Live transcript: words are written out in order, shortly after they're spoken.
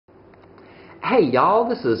Hey y'all,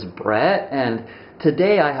 this is Brett, and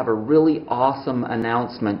today I have a really awesome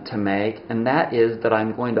announcement to make, and that is that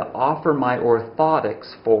I'm going to offer my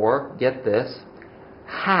orthotics for, get this,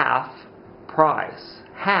 half price.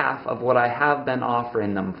 Half of what I have been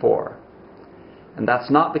offering them for. And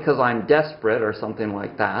that's not because I'm desperate or something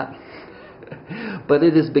like that, but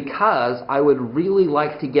it is because I would really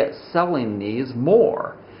like to get selling these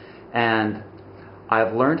more. And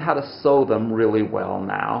I've learned how to sew them really well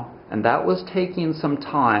now, and that was taking some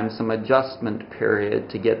time, some adjustment period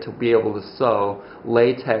to get to be able to sew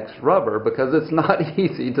latex rubber, because it's not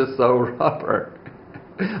easy to sew rubber.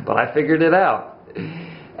 But I figured it out.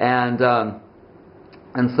 And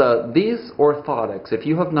so these orthotics, if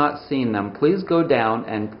you have not seen them, please go down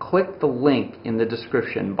and click the link in the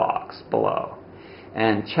description box below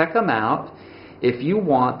and check them out. If you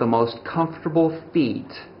want the most comfortable feet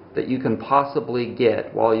that you can possibly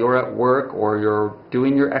get while you're at work or you're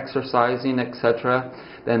doing your exercising, etc.,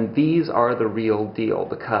 then these are the real deal,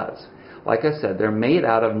 because, like I said, they're made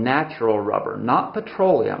out of natural rubber, not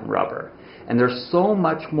petroleum rubber, and they're so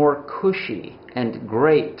much more cushy and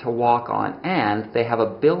great to walk on, and they have a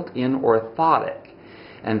built-in orthotic.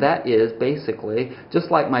 And that is basically,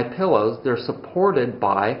 just like my pillows, they're supported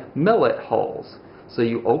by millet holes. So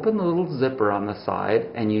you open the little zipper on the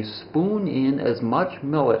side and you spoon in as much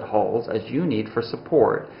millet holes as you need for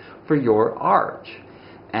support for your arch.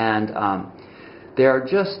 And they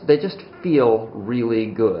just feel really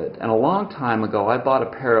good. And a long time ago I bought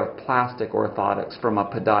a pair of plastic orthotics from a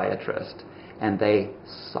podiatrist, and they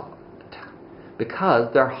sucked because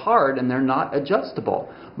they're hard and they're not adjustable.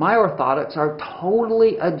 My orthotics are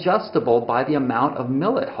totally adjustable by the amount of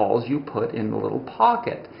millet holes you put in the little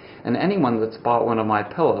pocket. And anyone that's bought one of my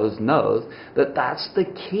pillows knows that that's the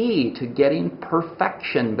key to getting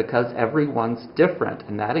perfection, because everyone's different,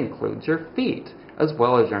 and that includes your feet as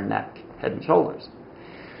well as your neck, head and shoulders.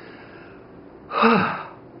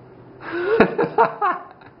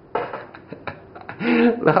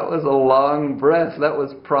 That was a long breath. That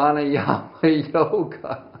was pranayama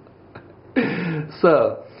yoga.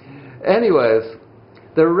 So, anyways,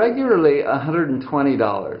 they're regularly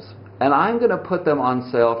 $120. And I'm going to put them on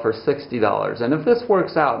sale for $60. And if this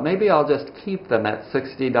works out, maybe I'll just keep them at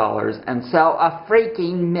 $60 and sell a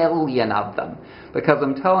freaking million of them. Because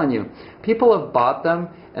I'm telling you, people have bought them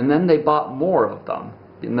and then they bought more of them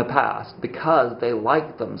in the past because they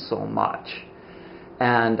like them so much.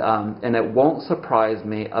 And it won't surprise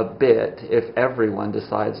me a bit if everyone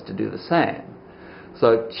decides to do the same.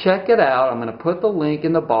 So check it out. I'm going to put the link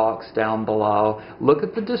in the box down below. Look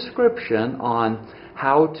at the description on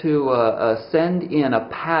how to send in a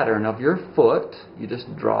pattern of your foot. You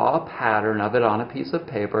just draw a pattern of it on a piece of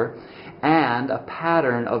paper, and a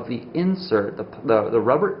pattern of the insert, the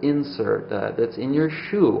rubber insert that's in your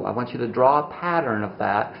shoe. I want you to draw a pattern of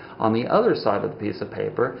that on the other side of the piece of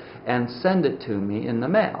paper and send it to me in the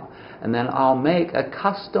mail. And then I'll make a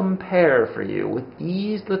custom pair for you with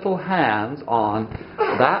these little hands on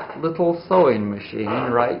that little sewing machine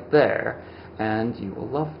right there, and you will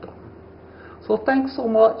love them. So thanks so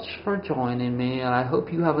much for joining me, and I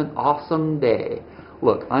hope you have an awesome day.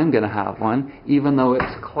 Look, I'm going to have one, even though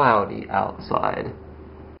it's cloudy outside.